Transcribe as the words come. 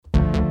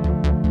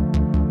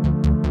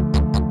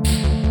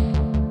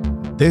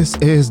This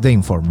is the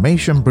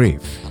Information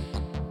Brief,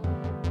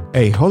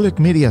 a Holyoke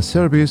Media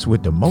service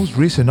with the most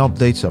recent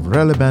updates of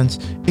relevance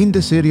in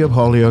the city of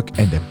Holyoke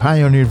and the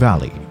Pioneer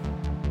Valley.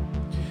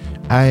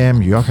 I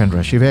am Johan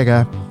Rashi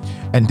Vega,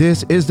 and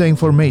this is the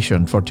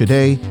information for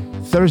today,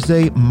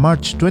 Thursday,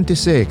 March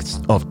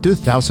 26th of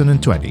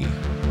 2020.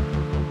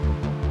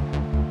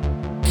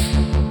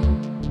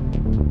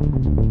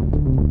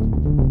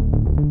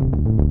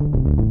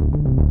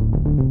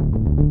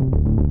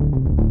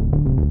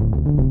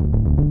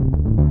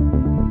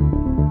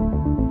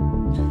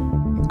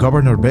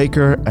 Governor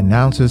Baker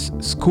announces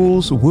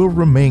schools will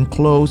remain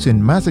closed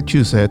in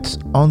Massachusetts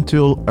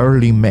until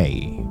early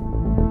May.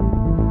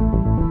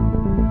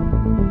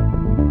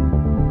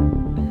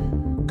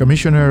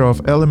 Commissioner of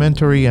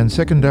Elementary and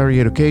Secondary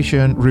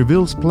Education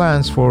reveals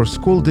plans for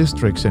school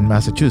districts in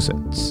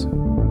Massachusetts.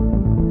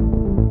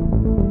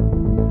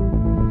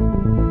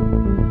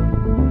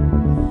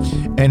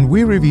 And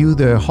we review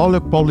the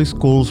Holyoke Public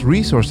Schools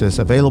resources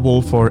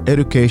available for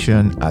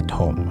education at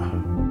home.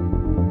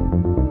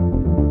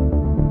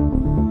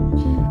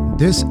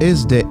 This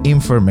is the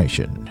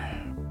information.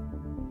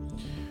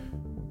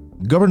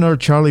 Governor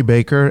Charlie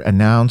Baker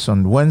announced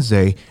on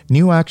Wednesday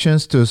new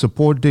actions to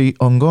support the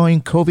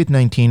ongoing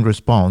COVID-19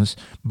 response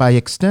by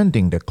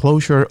extending the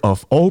closure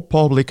of all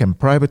public and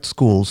private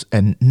schools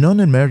and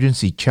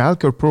non-emergency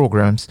childcare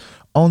programs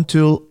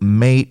until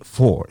May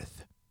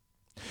 4th.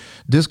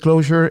 This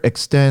closure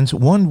extends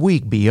 1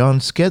 week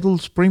beyond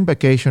scheduled spring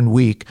vacation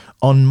week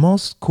on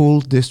most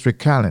school district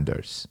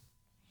calendars.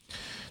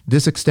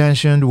 This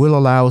extension will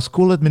allow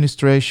school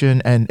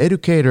administration and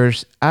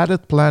educators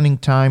added planning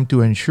time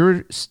to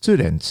ensure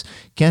students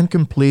can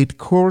complete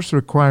course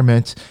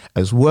requirements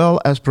as well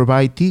as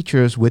provide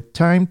teachers with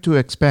time to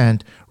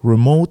expand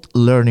remote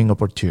learning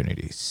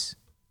opportunities.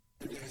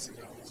 2 days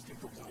ago, most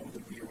people know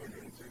that we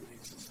ordered a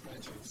 3-week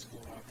suspension of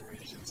school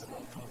operations in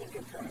all public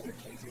and private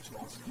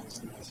K-12 schools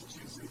in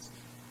Massachusetts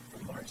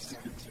from March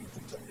 17th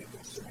until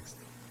April 6th.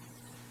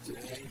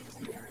 Today,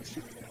 we are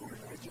issuing an order.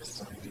 I just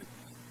signed it.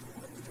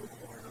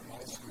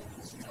 All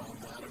schools and all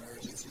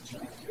non-emergency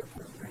childcare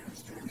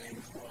programs to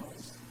remain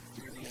closed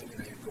through the end of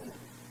April,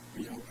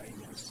 reopening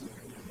no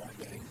sooner than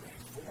Monday, May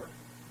 4th.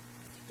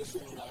 This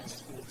will allow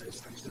school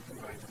districts to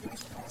provide the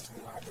best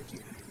possible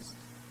opportunities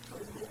for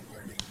remote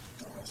learning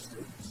to all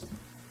students.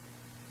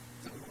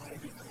 So we want to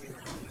be clear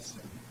on this,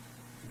 and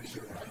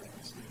Commissioner Riley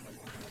was speaking a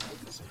little about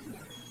this on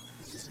that.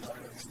 This is not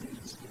an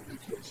extended school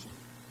vacation.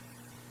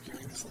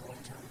 During this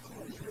long-term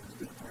closure,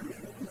 the Department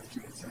of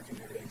Elementary and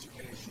Secondary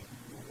Education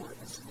will work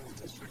with school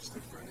districts to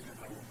further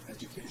develop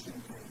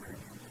educational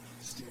programming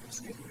students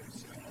can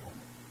use at home.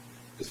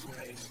 This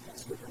way,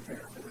 schools will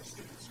prepare for their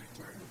students'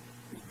 return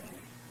in May.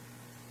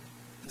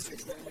 This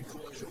extended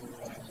closure will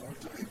allow more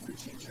time for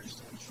teachers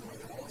to ensure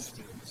that all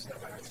students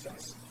have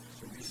access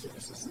to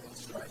resources and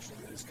instruction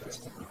that is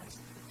customized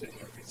to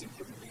their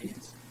particular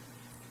needs.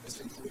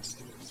 This includes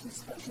students with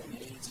special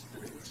needs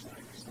and English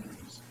language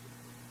learners.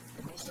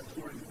 And most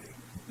importantly,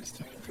 this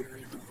time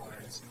period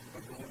provides a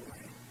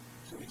runway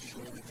to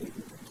ensure that they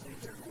can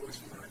complete their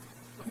coursework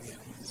by the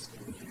end of the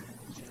school year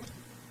in June.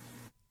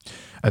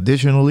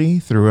 Additionally,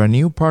 through a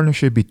new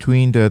partnership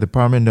between the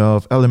Department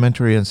of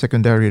Elementary and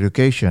Secondary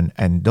Education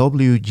and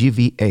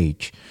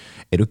WGVH,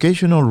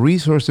 educational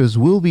resources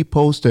will be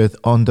posted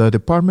on the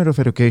Department of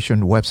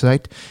Education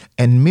website,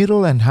 and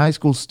middle and high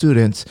school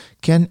students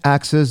can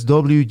access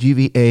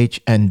WGVH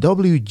and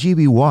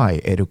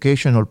WGBY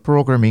educational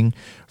programming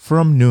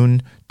from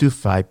noon to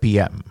 5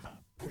 p.m.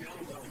 We all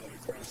know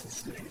that across the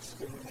state,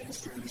 school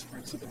administrators,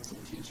 principals,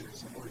 and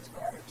teachers have worked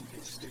hard to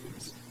give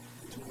students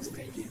the tools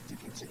they need to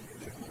continue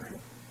their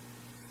learning.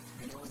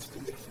 We know it's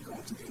been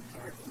difficult to get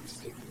part from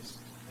students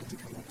and to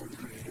come up with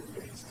creative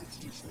ways to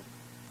teach them.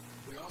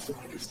 We also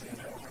understand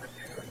how hard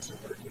parents are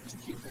working to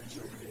keep their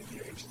children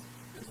engaged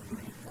in the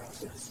learning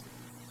process.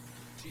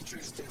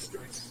 Teachers,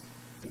 districts,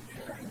 and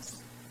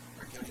parents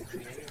are getting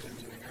creative and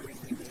doing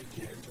everything they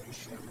can to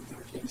ensure that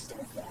their kids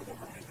don't fall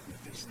behind and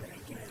that they stay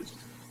engaged.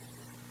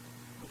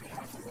 On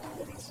behalf of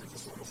all of us, I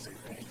just want to say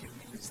thank you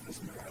because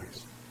this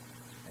matters.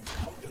 And to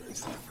help in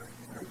this effort,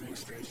 our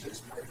administration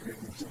is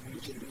partnering with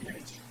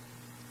WGBH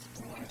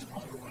to launch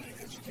online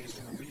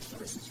educational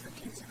resources for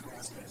kids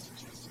across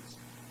Massachusetts.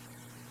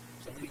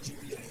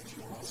 WGBH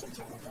will also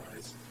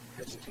televise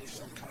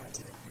educational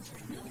content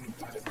between noon and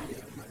 5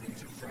 p.m. Monday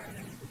through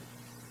Friday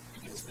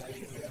because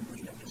they and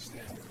we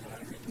understand that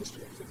not every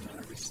district and not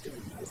every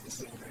student has the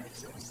same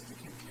access to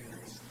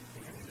computers,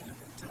 the internet,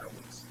 and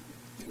tablets.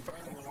 The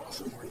department will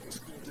also work with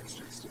school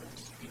districts to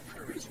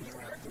encourage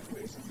interactive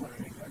ways of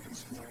learning like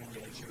exploring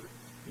nature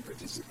and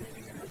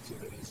participating in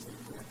activities that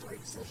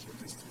incorporate social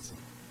distancing.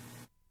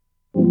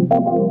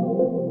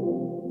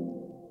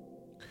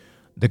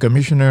 The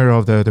Commissioner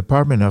of the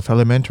Department of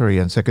Elementary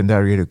and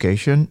Secondary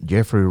Education,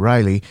 Jeffrey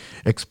Riley,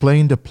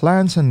 explained the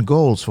plans and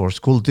goals for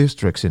school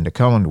districts in the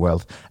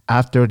Commonwealth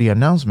after the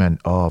announcement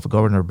of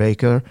Governor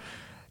Baker,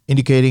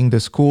 indicating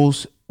the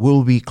schools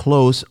will be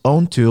closed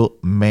until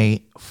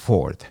May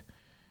 4th.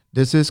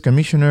 This is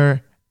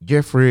Commissioner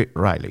Jeffrey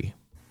Riley.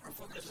 Our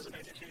focus as an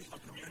educational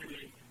community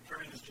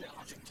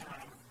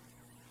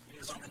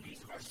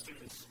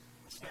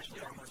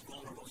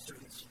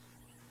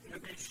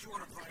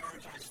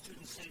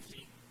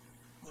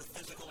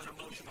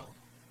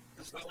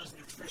as well as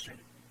nutrition.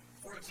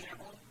 For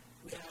example,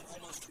 we have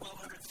almost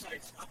 1,200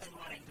 sites up and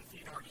running to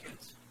feed our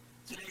kids.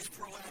 Today's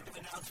proactive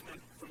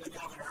announcement from the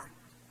governor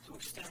to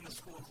extend the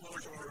school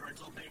closure order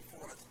until May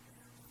 4th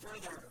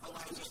further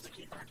allows us to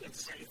keep our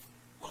kids safe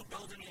while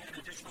building in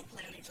additional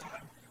planning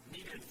time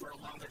needed for a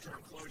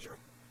longer-term closure.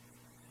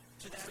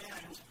 To that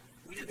end,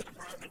 we at the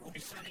department will be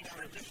sending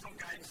out additional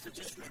guidance to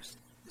districts.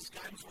 This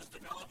guidance was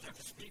developed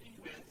after speaking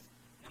with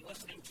and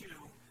listening to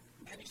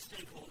many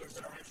stakeholders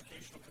in our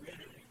educational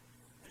community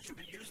and should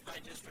be used by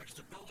districts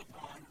to build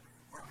upon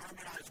or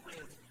harmonize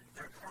with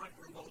their current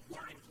remote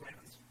learning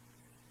plans.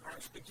 Our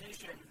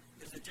expectation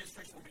is that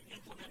districts will be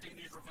implementing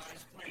these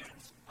revised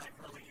plans by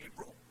early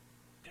April.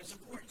 It's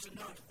important to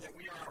note that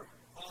we are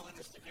all in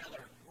this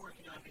together,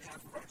 working on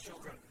behalf of our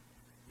children.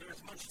 There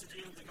is much to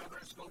do. The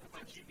governor spoke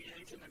about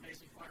GBH and the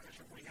amazing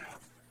partnership we have,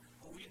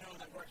 but we know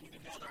that working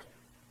together,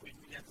 we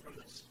can get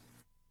through this.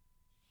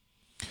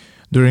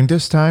 During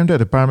this time, the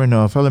Department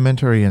of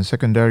Elementary and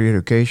Secondary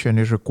Education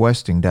is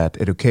requesting that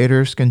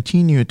educators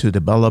continue to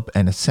develop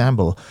and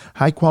assemble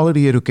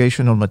high-quality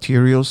educational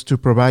materials to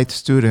provide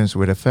students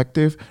with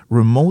effective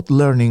remote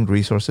learning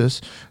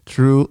resources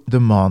through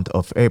the month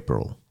of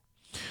April.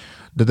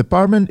 The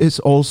department is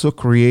also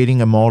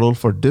creating a model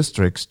for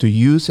districts to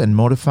use and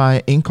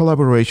modify in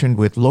collaboration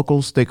with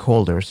local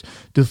stakeholders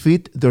to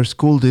fit their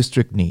school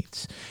district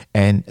needs,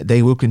 and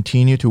they will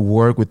continue to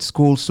work with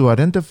schools to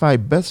identify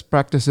best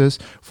practices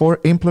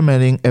for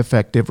implementing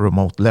effective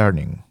remote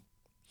learning.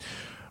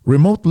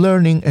 Remote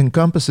learning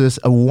encompasses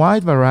a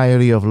wide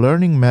variety of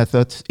learning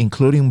methods,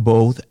 including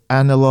both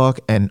analog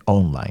and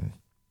online.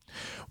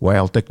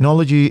 While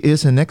technology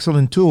is an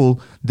excellent tool,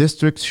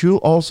 districts should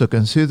also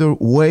consider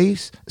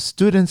ways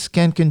students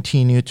can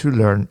continue to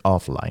learn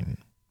offline.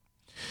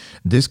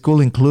 This could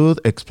include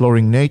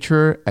exploring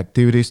nature,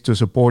 activities to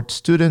support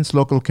students'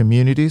 local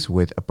communities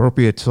with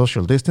appropriate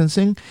social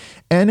distancing,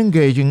 and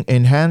engaging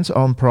in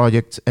hands-on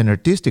projects and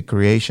artistic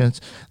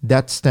creations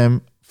that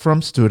stem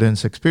from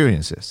students'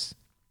 experiences.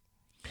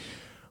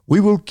 We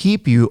will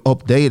keep you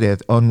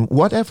updated on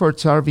what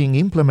efforts are being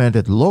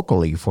implemented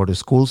locally for the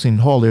schools in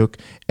Holyoke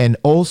and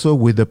also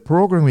with the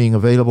programming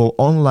available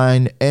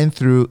online and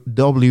through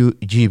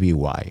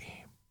WGBY.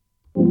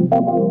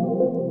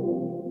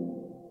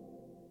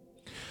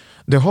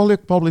 The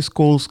Holyoke Public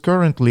Schools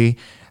currently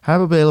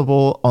have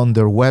available on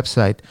their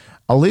website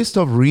a list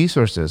of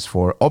resources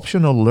for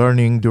optional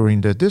learning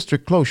during the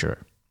district closure.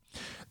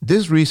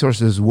 These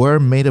resources were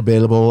made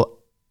available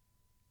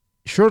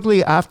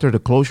shortly after the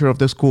closure of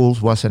the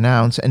schools was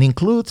announced and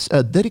includes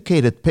a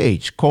dedicated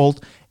page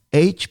called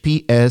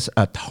hpsathome.com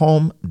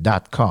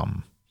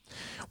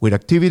with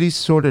activities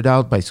sorted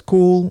out by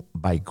school,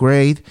 by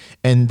grade,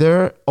 and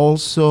there are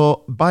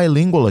also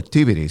bilingual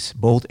activities,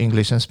 both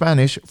English and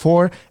Spanish,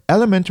 for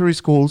elementary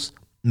schools,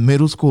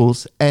 middle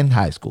schools, and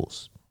high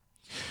schools.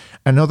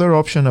 Another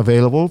option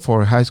available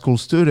for high school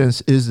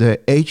students is the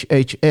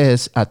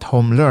HHS at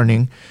Home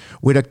Learning,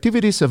 with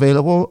activities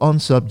available on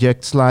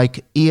subjects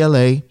like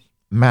ELA,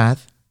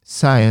 Math,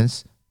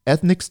 Science,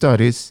 Ethnic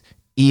Studies,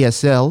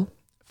 ESL,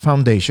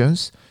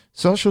 Foundations,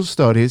 Social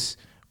Studies,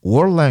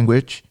 World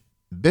Language,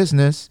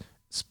 Business,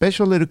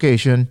 Special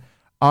Education,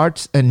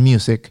 Arts and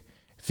Music,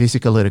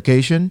 Physical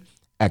Education,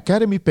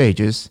 Academy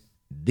Pages,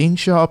 Dean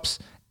Shops,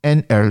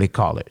 and Early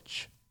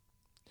College.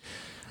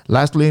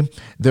 Lastly,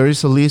 there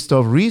is a list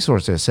of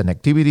resources and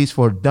activities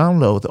for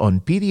download on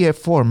PDF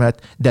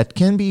format that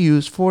can be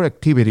used for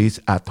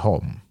activities at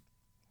home.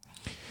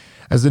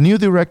 As the new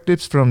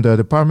directives from the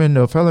Department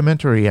of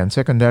Elementary and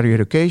Secondary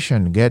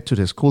Education get to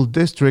the school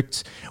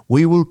districts,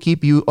 we will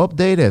keep you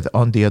updated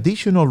on the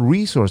additional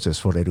resources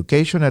for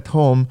education at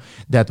home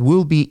that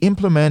will be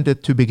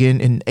implemented to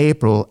begin in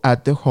April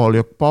at the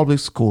Holyoke Public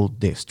School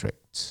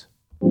districts.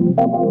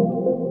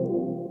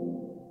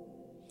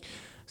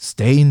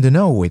 Stay in the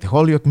know with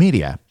Holyoke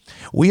Media.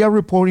 We are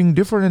reporting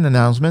different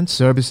announcements,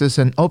 services,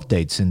 and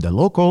updates in the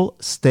local,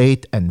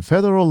 state, and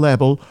federal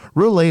level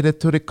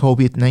related to the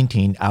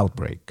COVID-19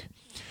 outbreak.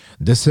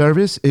 The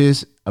service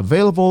is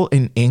available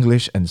in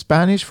English and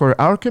Spanish for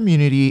our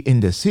community in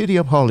the city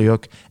of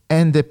Holyoke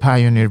and the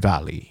Pioneer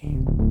Valley.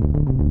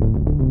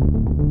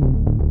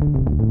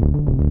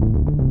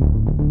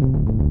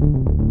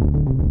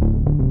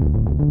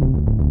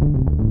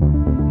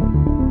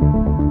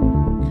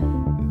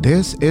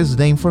 This is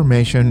the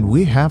information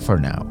we have for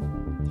now.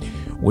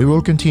 We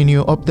will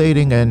continue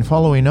updating and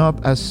following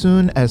up as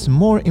soon as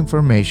more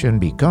information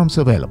becomes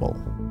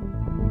available.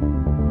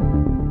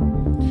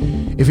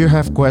 If you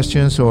have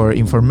questions or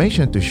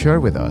information to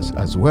share with us,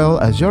 as well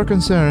as your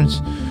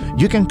concerns,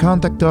 you can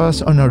contact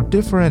us on our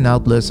different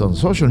outlets on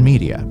social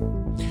media.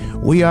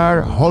 We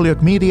are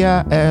Holyoke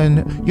Media,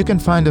 and you can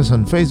find us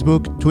on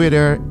Facebook,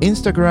 Twitter,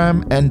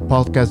 Instagram, and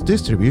podcast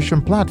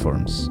distribution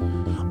platforms.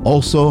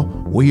 Also,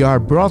 we are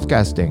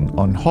broadcasting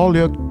on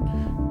Holyoke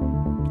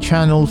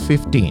Channel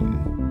 15.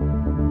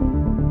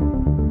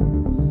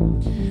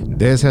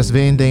 This has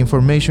been the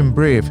information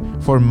brief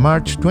for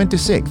March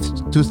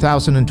 26,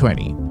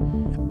 2020.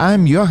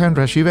 I'm Johan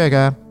Rashi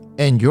Vega,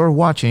 and you're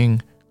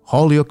watching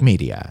Holyoke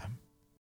Media.